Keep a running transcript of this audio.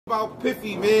About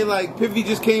Piffy, man. Like, Piffy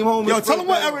just came home. Yo, tell him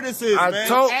what era this is, man.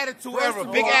 Attitude era.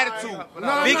 Big attitude.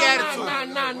 Big attitude.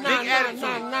 Big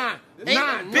attitude.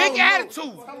 Big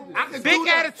attitude. Big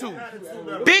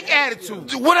attitude. Big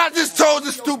attitude. What I just told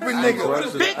the stupid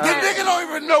nigga. The nigga don't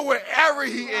even know what era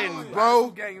he in,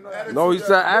 bro. No, he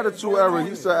said attitude era.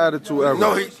 He said attitude era.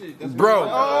 No, bro.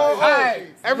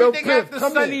 Hey, everything after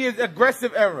Sunny is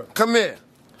aggressive era. Come here.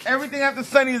 Everything after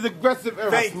Sunny is aggressive era.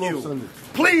 Thank you.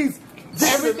 Please.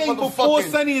 Everything before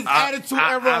Sunny is attitude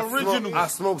era original. I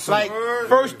smoke some. Like,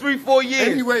 first 3-4 years.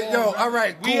 Anyway, yo, all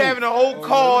right, cool. We having a whole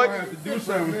card. Attitude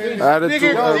Nigga, era.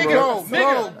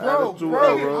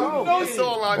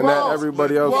 And that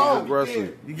everybody else is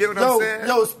aggressive. You get what I'm saying?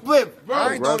 Yo, Split.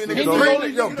 Aggressive.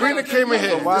 Yo, Brina came in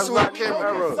here. This is what I came in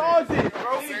here.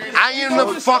 I am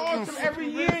the fucking.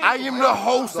 I am the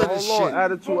host of this shit.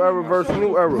 Attitude era versus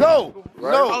new era. No.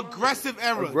 Aggressive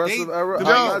era. Aggressive era.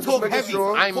 Yo, talk heavy.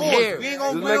 I'm here. We ain't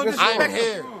gonna disrespect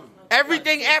here.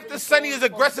 Everything after Sunny is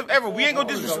aggressive era. We ain't gonna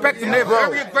disrespect them. They're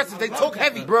very aggressive. They talk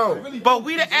heavy. Bro. But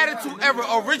we the attitude era,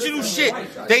 original shit.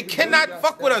 They cannot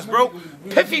fuck with us, bro.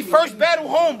 Piffy first battle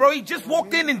home, bro. He just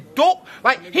walked in and dog,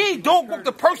 like, he ain't dog walked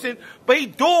the person, but he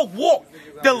dog walked.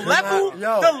 The level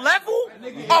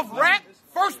of rap,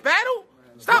 first battle,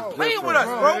 stop playing with us,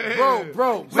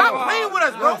 bro. Stop playing with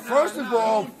us, bro. First of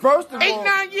all,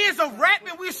 8-9 years of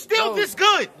rapping, we're still this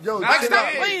good. Like,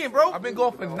 stop playing, bro. I've been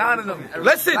going for 9 of them.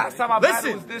 Listen, Last time I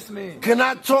battled was this man. Can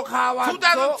I talk how I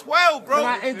 2012, bro. Can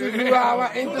I interview how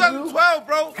I interview? 2012,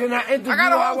 bro. Can I interview I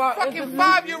got a how whole I fucking interview?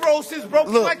 5-year-old since, bro.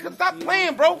 Look. Like, stop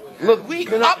playing, bro. Look, we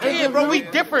can I up here, bro. We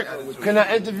different. Can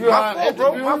I interview how I My fault, bro.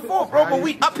 interview? My fault, bro. But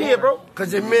we up here, bro.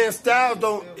 Cause your man Stylez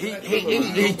don't,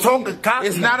 he talking cocky.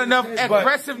 It's not enough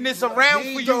aggressiveness around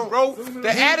for you, bro. The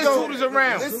attitude is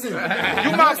around. Listen. You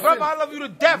my brother, I love you to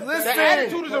death. Listen. The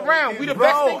attitude is around. We the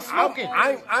best thing smoking.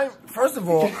 I'm first of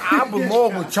all, I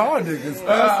belong with y'all niggas.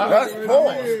 That's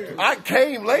pause. I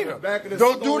came later.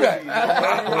 Don't do that.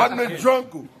 I'm the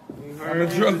drunkle.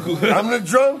 I'm the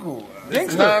drunkle. You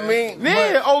know what I mean?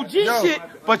 Yeah, OG shit.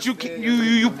 But you pulled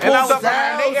up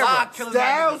around their era.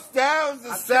 Styles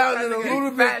is sounding a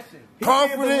little bit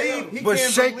confident, but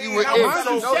shaky with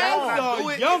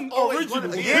it. Young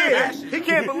original. Yeah, he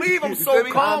can't believe I'm so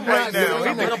calm right now.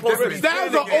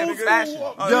 Styles are old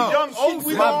school. Young old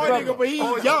We my nigga, but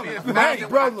he's young. My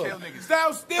brother.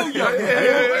 Styles still young.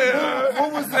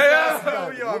 What was the last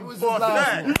one? What was the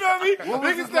last one? You know what I mean?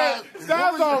 Niggas that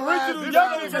Styles are original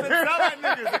young.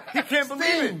 He can't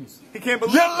believe it. He can't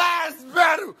believe Your last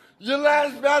battle. Your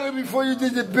last battle before you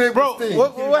did your big thing.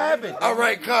 What happened? All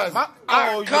right, cuz.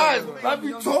 Let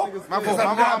me talk. I'm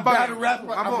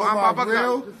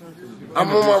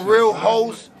on my real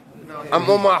host. I'm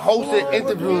on my hosted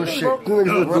interviewing shit.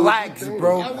 Relax,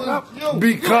 bro.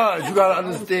 Because you gotta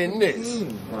understand this.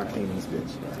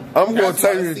 I'm gonna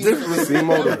tell you the difference between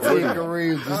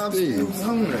Kareem's and Steve's.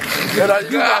 And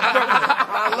you my brother.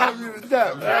 I love you to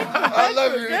death. I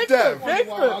love you to death.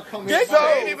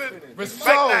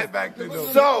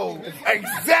 So,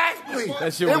 exactly.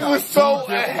 It was so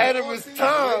ahead of its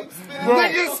time.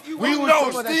 Niggas, we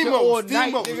know Stimo,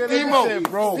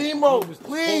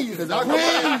 please,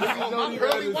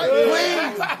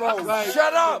 bro,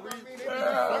 shut up.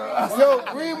 Yo,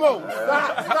 Remo,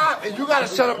 stop. And you gotta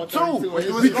shut up too.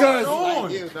 Because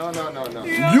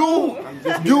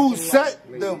you set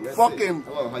the fucking,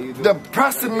 the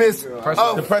precedence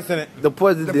of the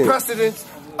precedence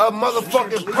of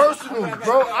motherfucking personal,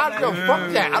 bro. I don't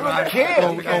fuck that. I don't care.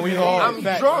 I'm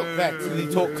drunk.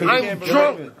 I'm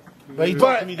drunk. But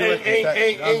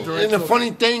and the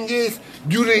funny thing is,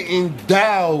 you didn't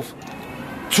delve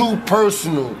too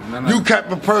personal. You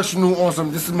kept it personal on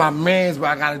some, this is my man's, but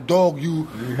I gotta dog you.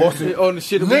 On the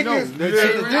shit we know.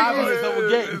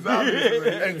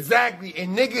 Exactly.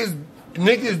 And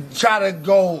niggas try to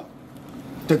go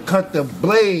to cut the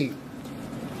blade.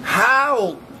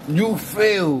 How you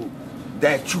feel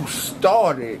that you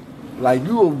started? Like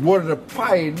you were one of the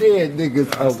pioneer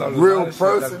niggas of real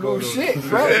personal shit,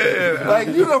 right? Like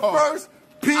you the first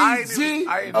PG,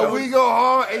 and we go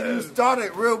hard, and you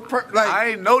started real like I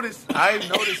ain't noticed what I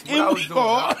was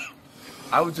doing.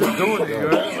 I was just doing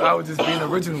it, I was just being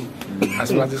original.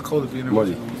 That's what I just called it, being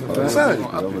original.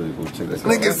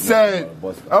 Nigga said,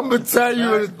 I'm gonna tell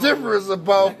you the difference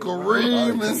about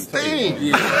Kareem and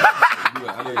Steve.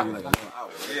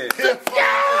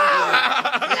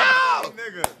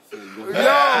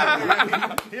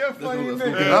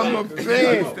 I'm a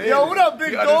fan. Yo, what up,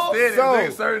 big dog?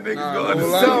 Certain niggas go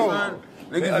understand.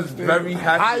 Niggas is very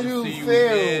happy to see you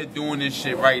there doing this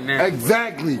shit right now.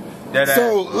 Exactly.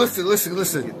 So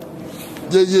listen.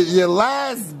 Your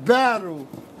last battle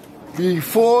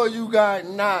before you got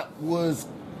knocked was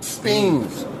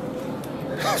Steams.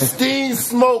 Steam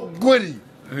smoked Gwitty.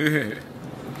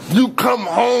 You come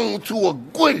home to a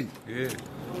Gwitty.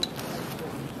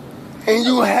 And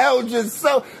you held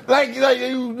yourself like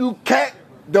you kept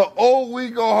the old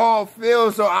week of hard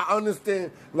feel, so I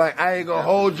understand. Like, I ain't gonna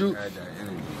hold you.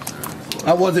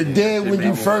 I wasn't there when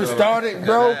you first started,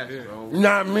 bro. You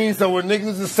know what I mean? So when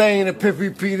niggas is saying the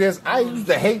Piffy P this, I used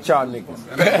to hate y'all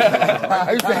niggas.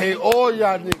 I used to hate all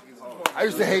y'all niggas. I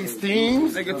used to hate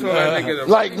Steams.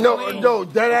 Like, no,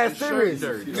 dead ass serious.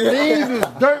 Steams is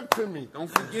dirt to me. Don't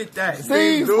forget that.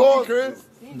 Steams,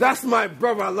 that's my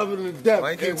brother. I love him to death.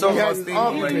 Why you keep talking about Steams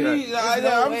like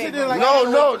that? I'm sitting there like, No,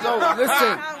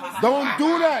 listen. Don't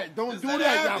do that. Don't do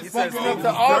that. Y'all fucking up the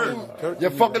argument.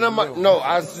 You're fucking up my... No,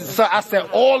 I said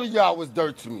all of y'all was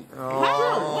dirt to me.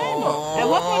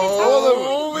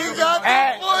 Oh, we got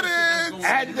the footage.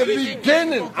 At the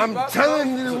beginning, I'm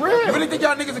telling you the real. You really think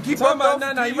y'all niggas will keep up? nah,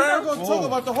 you're not gonna talk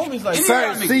about the homies like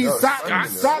that. See,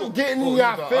 stop getting in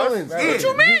your feelings. What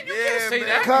you mean? You can't say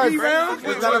that.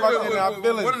 It's not about getting our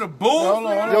feelings. What are the bulls?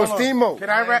 Yo, Steamo. Can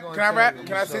I rap?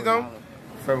 Can I say something?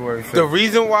 February 5th. The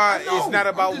reason why it's not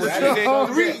about what you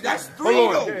said. That's three,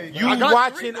 though. You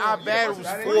watching our battles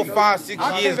 4, 5,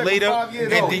 6 years later,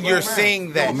 and then you're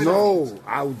saying that. No,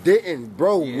 I didn't,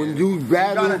 bro. When you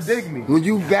battle, K, when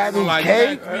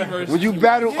you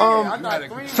battle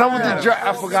some of the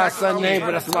I forgot son name,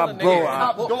 but that's my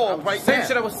bro. Same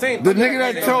shit I was saying. The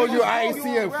nigga that told you I ain't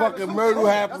see a fucking murder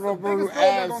happen on Murder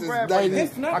Ave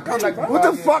since 90. What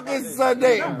the fuck is son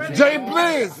name? Jay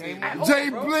Blizz. Jay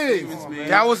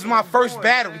Blizz. That was my first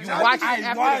battle. You watched it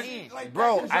after the end.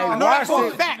 Bro,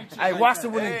 I watched it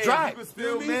when it dropped. You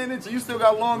still manage. You still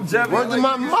got longevity. Where's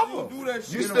my mother?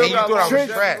 You still got thought I was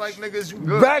longevity. trash. Like niggas, you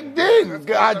good. Back then,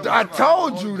 I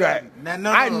told you that.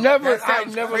 I never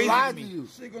crazy lied to to me. you.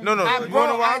 No,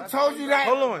 Bro, I told you that.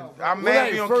 Hold on. I'm mad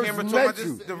to be on camera talking about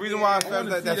this. The reason why I felt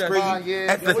that that's crazy,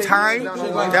 at the time,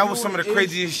 that was some of the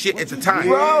craziest shit at the time.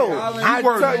 Bro, You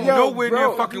were nowhere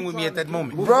near fucking with me at that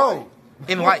moment. Bro.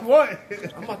 In life.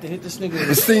 I'm about to hit this nigga.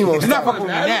 Stimo, You're not fucking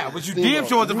with me now, but you damn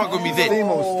sure wasn't fucking with me then.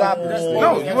 Stimo, stop it.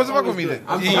 No, you wasn't fucking with me then.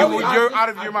 You're out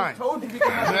of your mind.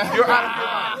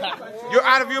 You're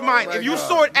out of your mind. If you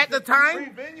saw it at the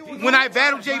time, when I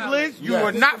battled Jay Blizz, you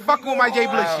were not fucking with my Jay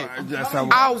Blizz shit.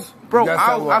 I'll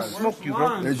smoke you, bro.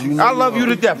 I love you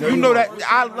to death. You know that.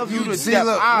 I love you to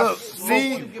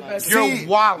death. You're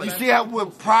wild. You see how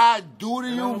what pride do to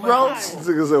you, bro? You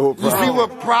see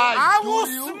what pride I do will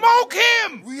to you? smoke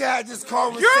him. We had this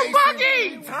conversation. You're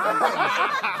bugging. We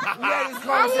had this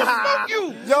I will conversation. smoke you.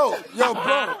 Yo,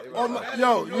 bro.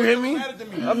 Yo, you hear me?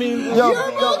 I mean, Yo,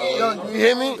 you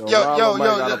hear me?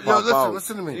 Yo,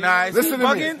 listen to me. Nah, is he Listen to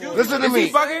me. bugging? Listen to Is he me.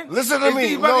 bugging? Listen to Is me.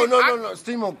 he No, bugging?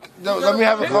 Stimo. No, let me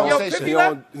have a conversation.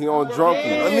 He on drunk.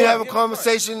 Let me have a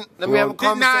conversation. Let me have a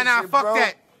conversation. Nah, fuck bro.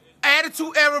 that.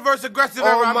 Attitude era versus aggressive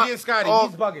era. I'm getting Scotty.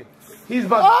 He's bugging. He's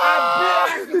bugging.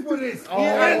 I've been asking for this. Yo!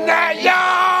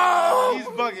 He's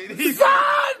bugging.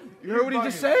 Son! you heard what he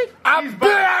just said? I've been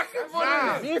asking for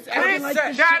this.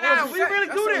 Nah, we really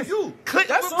do this. Click,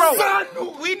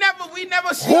 bro. We never. Who?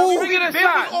 We always gonna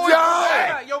battle.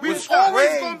 Yo! We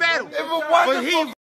always gonna battle. If it wasn't But he